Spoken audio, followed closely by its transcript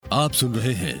आप सुन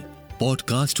रहे हैं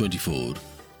पॉडकास्ट 24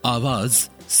 आवाज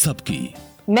सबकी।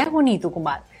 मैं हूं नीतू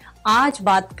कुमार। आज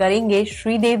बात करेंगे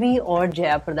श्रीदेवी और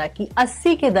जया प्रदा की।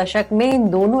 80 के दशक में इन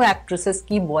दोनों एक्ट्रेसेस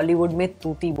की बॉलीवुड में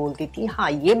तूती बोलती थी।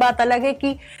 हाँ, ये बात अलग है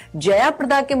कि जया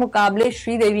प्रदा के मुकाबले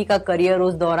श्रीदेवी का करियर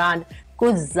उस दौरान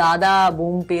कुछ ज्यादा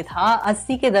बूम पे था।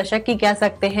 80 के दशक की कह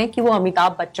सकते हैं कि वो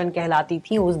अमिताभ बच्चन कहलाती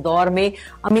थी। उस दौर में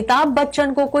अमिताभ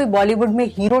बच्चन को कोई बॉलीवुड में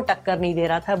हीरो टक्कर नहीं दे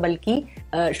रहा था, बल्कि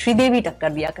श्रीदेवी टक्कर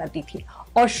दिया करती थी।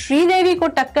 और श्रीदेवी को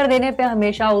टक्कर देने पे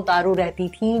हमेशा उतारू रहती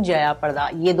थी जया प्रदा।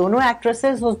 ये दोनों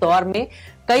एक्ट्रेसेस उस दौर में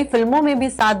कई फिल्मों में भी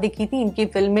साथ दिखी थी। इनकी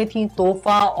फिल्में थी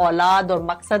तोहफा, औलाद और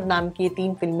मकसद नाम की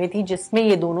 3 फिल्में थी जिसमें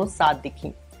ये दोनों साथ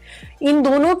दिखी। इन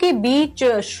दोनों के बीच,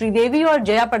 श्रीदेवी और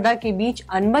जया प्रदा के बीच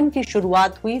अनबन की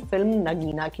शुरुआत हुई फिल्म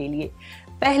नगीना के लिए।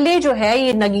 पहले जो है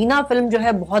ये नगीना फिल्म जो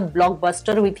है बहुत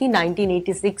ब्लॉकबस्टर हुई थी,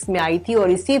 1986 में आई थी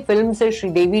और इसी फिल्म से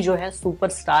श्रीदेवी जो है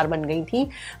सुपरस्टार बन गई थी।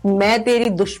 मैं तेरी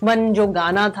दुश्मन जो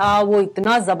गाना था वो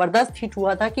इतना जबरदस्त हिट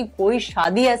हुआ था कि कोई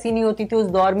शादी ऐसी नहीं होती थी उस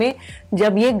दौर में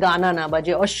जब ये गाना ना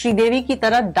बजे। और श्रीदेवी की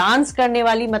तरह डांस करने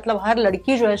वाली, मतलब हर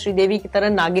लड़की जो है श्रीदेवी की तरह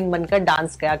नागिन बनकर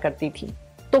डांस किया करती थी।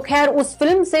 तो खैर, उस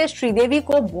फिल्म से श्रीदेवी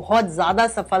को बहुत ज्यादा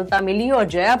सफलता मिली और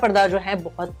जया प्रदा जो है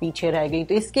बहुत पीछे रह गई।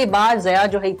 तो इसके बाद जया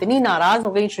जो है इतनी नाराज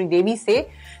हो गई श्रीदेवी से,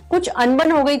 कुछ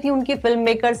अनबन हो गई थी उनके फिल्म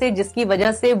मेकर से, जिसकी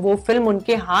वजह से वो फिल्म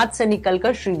उनके हाथ से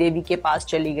निकलकर श्रीदेवी के पास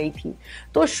चली गई थी।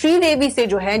 तो श्रीदेवी से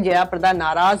जो है जया प्रदा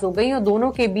नाराज हो गई और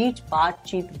दोनों के बीच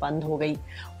बातचीत बंद हो गई।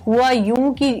 हुआ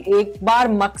यूं कि एक बार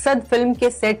मकसद फिल्म के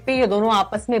सेट पे ये दोनों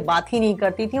आपस में बात ही नहीं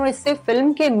करती थी और इससे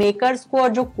फिल्म के मेकर्स को और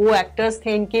जो को एक्टर्स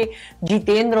थे इनके,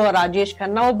 जितेंद्र और राजेश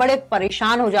खन्ना, वो बड़े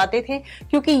परेशान हो जाते थे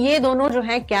क्योंकि ये दोनों जो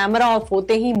है कैमरा ऑफ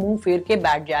होते ही मुंह फेर के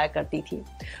बैठ जाया करती थी।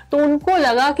 तो उनको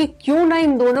लगा कि क्यों ना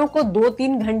इन दोनों को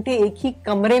 2-3 घंटे एक ही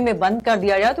कमरे में बंद कर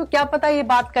दिया जाए, तो क्या पता ये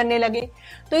बात करने लगे।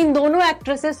 तो इन दोनों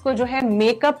एक्ट्रेसेस को जो है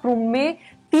मेकअप रूम में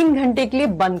 3 घंटे के लिए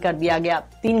बंद कर दिया गया।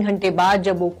 3 घंटे बाद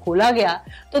जब वो खोला गया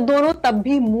तो दोनों तब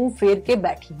भी मुंह फेर के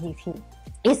बैठी हुई थी।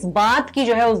 इस बात की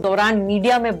जो है उस दौरान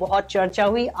मीडिया में बहुत चर्चा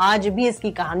हुई। आज भी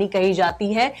इसकी कहानी कही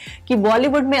जाती है कि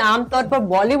बॉलीवुड में आमतौर पर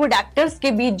बॉलीवुड एक्टर्स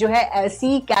के बीच जो है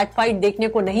ऐसी कैट फाइट देखने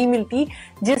को नहीं मिलती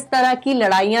जिस तरह की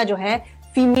लड़ाइयां जो है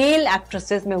फीमेल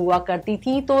एक्ट्रेसेस में हुआ करती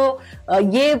थी। तो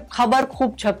ये खबर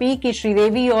खूब छपी कि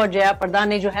श्रीदेवी और जया प्रदा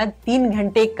ने जो है 3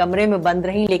 घंटे कमरे में बंद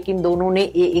रही, लेकिन दोनों ने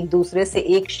एक दूसरे से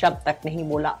एक शब्द तक नहीं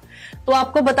बोला। तो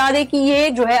आपको बता दें कि ये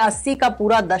जो है 80 का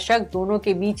पूरा दशक दोनों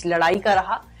के बीच लड़ाई का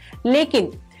रहा।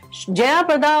 लेकिन जया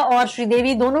प्रदा और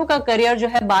श्रीदेवी दोनों का करियर जो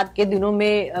है बाद के दिनों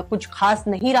में कुछ खास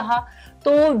नहीं रहा।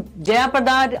 तो जया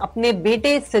प्रदा अपने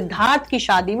बेटे सिद्धार्थ की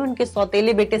शादी में, उनके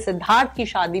सौतेले बेटे सिद्धार्थ की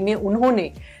शादी में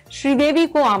उन्होंने श्रीदेवी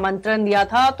को आमंत्रण दिया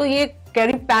था। तो ये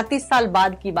करीब 35 साल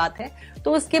बाद की बात है।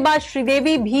 तो उसके बाद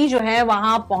श्रीदेवी भी जो है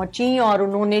वहां पहुंची और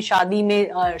उन्होंने शादी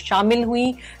में शामिल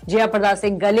हुई, जया प्रदा से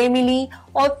गले मिली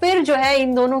और फिर जो है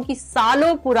इन दोनों की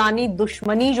सालों पुरानी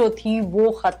दुश्मनी जो थी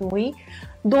वो खत्म हुई।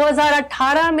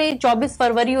 2018 में 24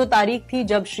 फरवरी वो तारीख थी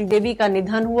जब श्रीदेवी का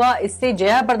निधन हुआ। इससे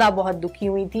जया प्रदा बहुत दुखी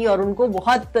हुई थी और उनको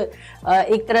बहुत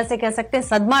एक तरह से कह सकते हैं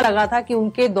सदमा लगा था कि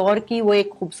उनके दौर की वो एक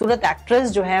खूबसूरत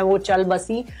एक्ट्रेस जो है वो चल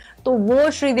बसी। तो वो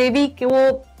श्रीदेवी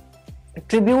को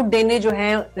ट्रिब्यूट देने जो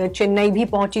है चेन्नई भी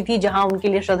पहुंची थी, जहां उनके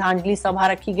लिए श्रद्धांजलि सभा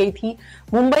रखी गई थी।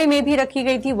 मुंबई में भी रखी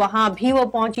गई थी, वहां भी वो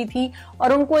पहुंची थी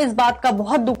और उनको इस बात का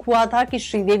बहुत दुख हुआ था कि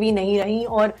श्रीदेवी नहीं रही।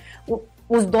 और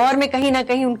उस दौर में कहीं ना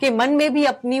कहीं उनके मन में भी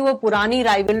अपनी वो पुरानी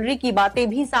राइवलरी की बातें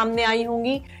भी सामने आई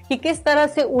होंगी कि किस तरह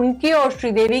से उनके और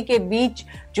श्रीदेवी के बीच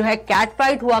जो है कैट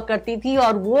फाइट हुआ करती थी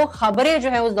और वो खबरें जो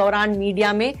है उस दौरान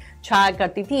मीडिया में छाया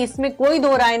करती थी। इसमें कोई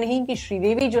दो राय नहीं कि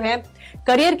श्रीदेवी जो है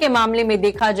करियर के मामले में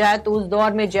देखा जाए तो उस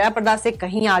दौर में जया प्रदा से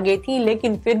कहीं आगे थी,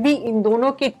 लेकिन फिर भी इन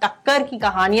दोनों के टक्कर की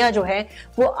कहानियां जो है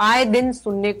वो आए दिन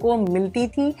सुनने को मिलती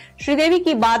थी। श्रीदेवी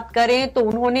की बात करें तो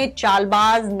उन्होंने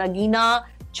चालबाज, नगीना,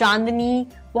 चांदनी,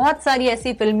 बहुत सारी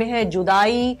ऐसी फिल्में हैं,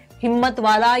 जुदाई, हिम्मत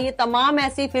वाला, ये तमाम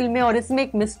ऐसी फिल्में, और इसमें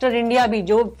एक मिस्टर इंडिया भी,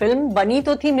 जो फिल्म बनी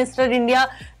तो थी मिस्टर इंडिया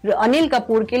अनिल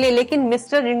कपूर के लिए, लेकिन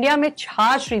मिस्टर इंडिया में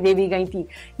छा श्रीदेवी गई थी।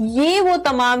 ये वो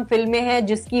तमाम फिल्में हैं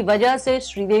जिसकी वजह से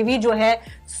श्रीदेवी जो है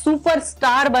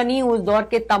सुपरस्टार बनी। उस दौर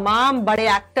के तमाम बड़े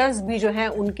एक्टर्स भी जो है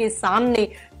उनके सामने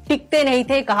टिकते नहीं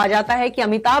थे। कहा जाता है कि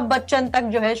अमिताभ बच्चन तक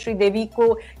जो है श्रीदेवी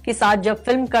को के साथ जब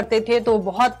फिल्म करते थे तो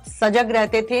बहुत सजग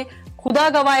रहते थे। खुदा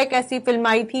गवाह एक ऐसी फिल्म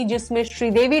आई थी जिसमें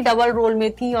श्रीदेवी डबल रोल में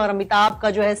थी और अमिताभ का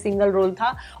जो है सिंगल रोल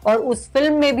था, और उस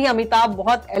फिल्म में भी अमिताभ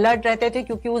बहुत अलर्ट रहते थे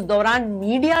क्योंकि उस दौरान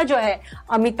मीडिया जो है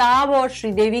अमिताभ और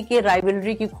श्रीदेवी के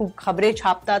राइवलरी की खूब खबरें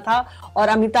छापता था और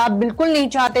अमिताभ बिल्कुल नहीं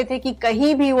चाहते थे कि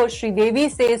कहीं भी वो श्रीदेवी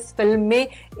से इस फिल्म में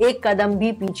एक कदम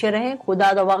भी पीछे रहे।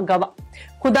 खुदा गवाह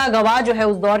खुदा गवाह जो है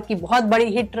उस दौर की बहुत बड़ी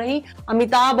हिट रही।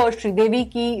 अमिताभ और श्रीदेवी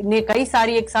की ने कई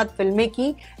सारी एक साथ फिल्में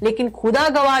की, लेकिन खुदा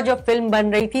गवाह जब फिल्म बन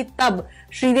रही थी तब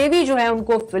श्रीदेवी जो है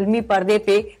उनको फिल्मी पर्दे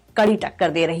पे कड़ी टक्कर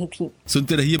दे रही थी।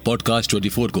 सुनते रहिए पॉडकास्ट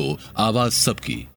 24 को, आवाज सबकी।